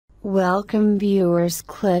Welcome viewers,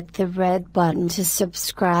 click the red button to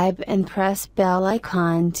subscribe and press bell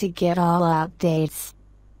icon to get all updates.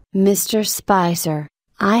 Mr. Spicer,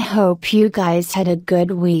 I hope you guys had a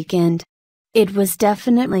good weekend. It was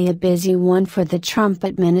definitely a busy one for the Trump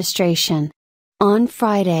administration. On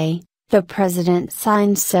Friday, the president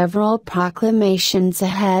signed several proclamations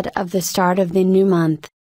ahead of the start of the new month.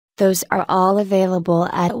 Those are all available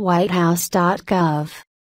at whitehouse.gov.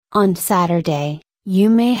 On Saturday,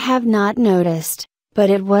 you may have not noticed,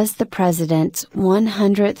 but it was the president's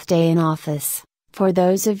 100th day in office, for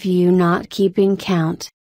those of you not keeping count.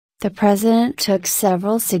 The president took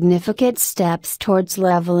several significant steps towards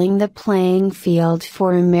leveling the playing field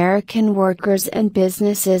for American workers and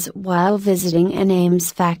businesses while visiting an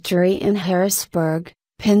Ames factory in Harrisburg,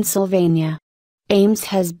 Pennsylvania. Ames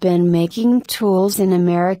has been making tools in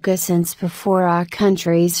America since before our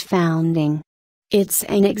country's founding. It's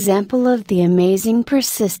an example of the amazing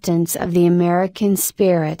persistence of the American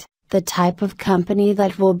spirit, the type of company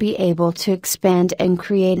that will be able to expand and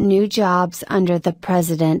create new jobs under the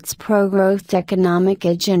president's pro-growth economic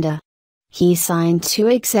agenda. He signed 2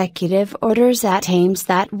 executive orders at Ames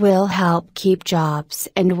that will help keep jobs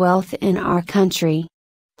and wealth in our country.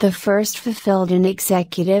 The first fulfilled an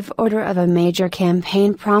executive order of a major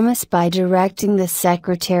campaign promise by directing the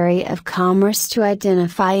Secretary of Commerce to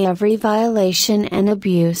identify every violation and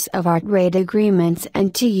abuse of our trade agreements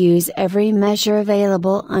and to use every measure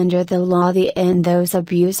available under the law to end those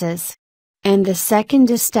abuses. And the second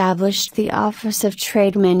established the Office of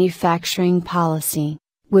Trade Manufacturing Policy,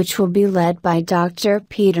 which will be led by Dr.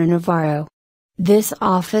 Peter Navarro. This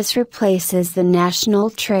office replaces the National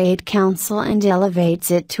Trade Council and elevates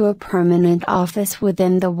it to a permanent office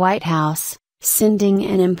within the White House, sending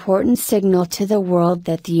an important signal to the world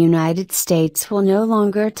that the United States will no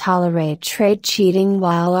longer tolerate trade cheating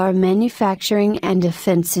while our manufacturing and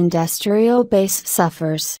defense industrial base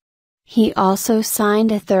suffers. He also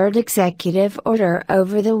signed a third executive order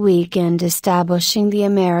over the weekend establishing the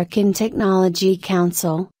American Technology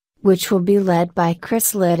Council, which will be led by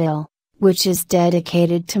Chris Liddell, which is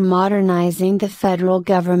dedicated to modernizing the federal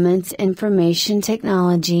government's information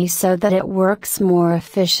technology so that it works more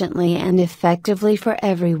efficiently and effectively for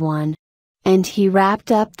everyone. And he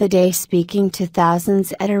wrapped up the day speaking to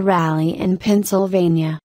thousands at a rally in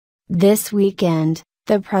Pennsylvania. This weekend,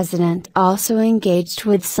 the president also engaged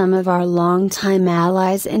with some of our longtime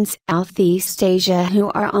allies in Southeast Asia who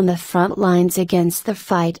are on the front lines against the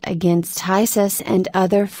fight against ISIS and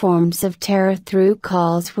other forms of terror through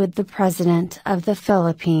calls with the President of the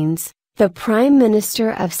Philippines, the Prime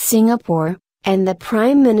Minister of Singapore, and the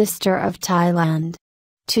Prime Minister of Thailand.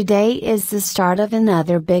 Today is the start of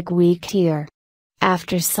another big week here.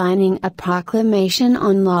 After signing a proclamation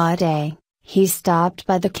on Law Day, he stopped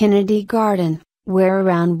by the Kennedy Garden, where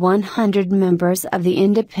around 100 members of the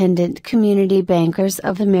Independent Community Bankers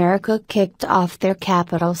of America kicked off their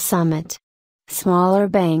Capital Summit. Smaller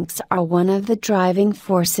banks are one of the driving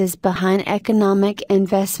forces behind economic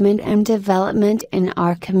investment and development in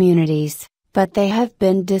our communities, but they have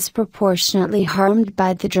been disproportionately harmed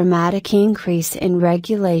by the dramatic increase in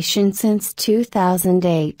regulation since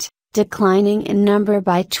 2008, declining in number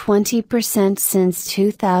by 20% since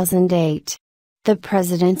 2008. The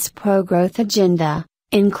president's pro-growth agenda,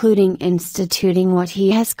 including instituting what he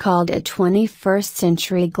has called a 21st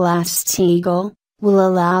century Glass-Steagall, will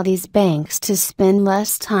allow these banks to spend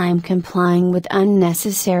less time complying with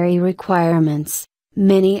unnecessary requirements,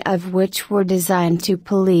 many of which were designed to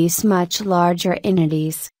police much larger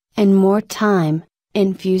entities, and more time,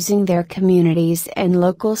 infusing their communities and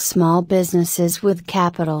local small businesses with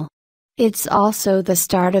capital. It's also the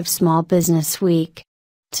start of Small Business Week.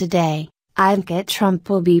 Today, Ivanka Trump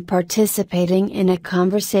will be participating in a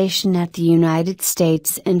conversation at the United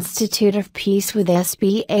States Institute of Peace with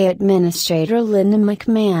SBA Administrator Linda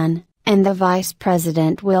McMahon, and the Vice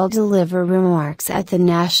President will deliver remarks at the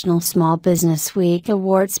National Small Business Week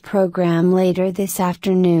Awards program later this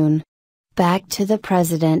afternoon. Back to the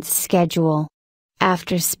president's schedule.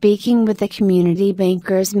 After speaking with the community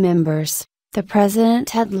bankers members, the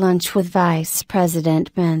president had lunch with Vice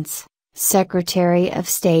President Pence, Secretary of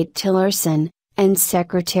State Tillerson, and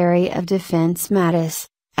Secretary of Defense Mattis,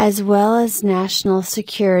 as well as National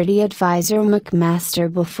Security Advisor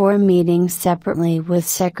McMaster before meeting separately with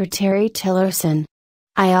Secretary Tillerson.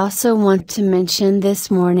 I also want to mention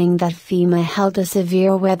this morning that FEMA held a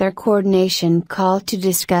severe weather coordination call to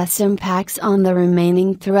discuss impacts on the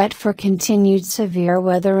remaining threat for continued severe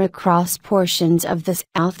weather across portions of the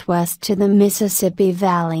Southwest to the Mississippi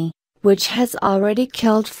Valley, which has already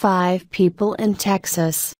killed 5 people in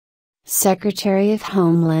Texas. Secretary of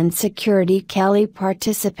Homeland Security Kelly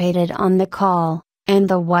participated on the call, and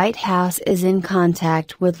the White House is in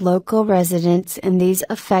contact with local residents in these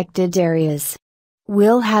affected areas.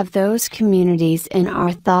 We'll have those communities in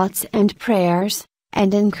our thoughts and prayers,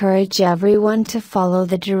 and encourage everyone to follow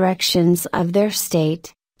the directions of their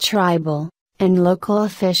state, tribal, and local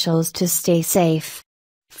officials to stay safe.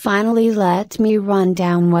 Finally, let me run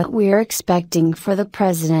down what we're expecting for the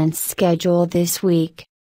President's schedule this week.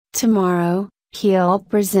 Tomorrow, he'll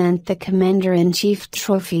present the Commander-in-Chief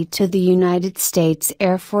Trophy to the United States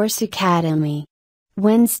Air Force Academy.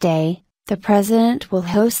 Wednesday, the President will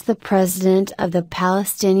host the President of the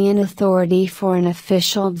Palestinian Authority for an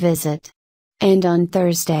official visit. And on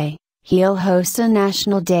Thursday, he'll host a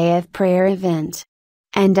National Day of Prayer event.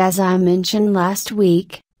 And as I mentioned last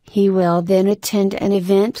week, he will then attend an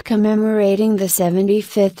event commemorating the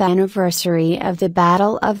 75th anniversary of the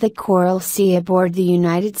Battle of the Coral Sea aboard the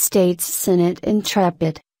United States Senate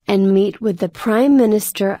Intrepid, and meet with the Prime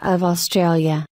Minister of Australia.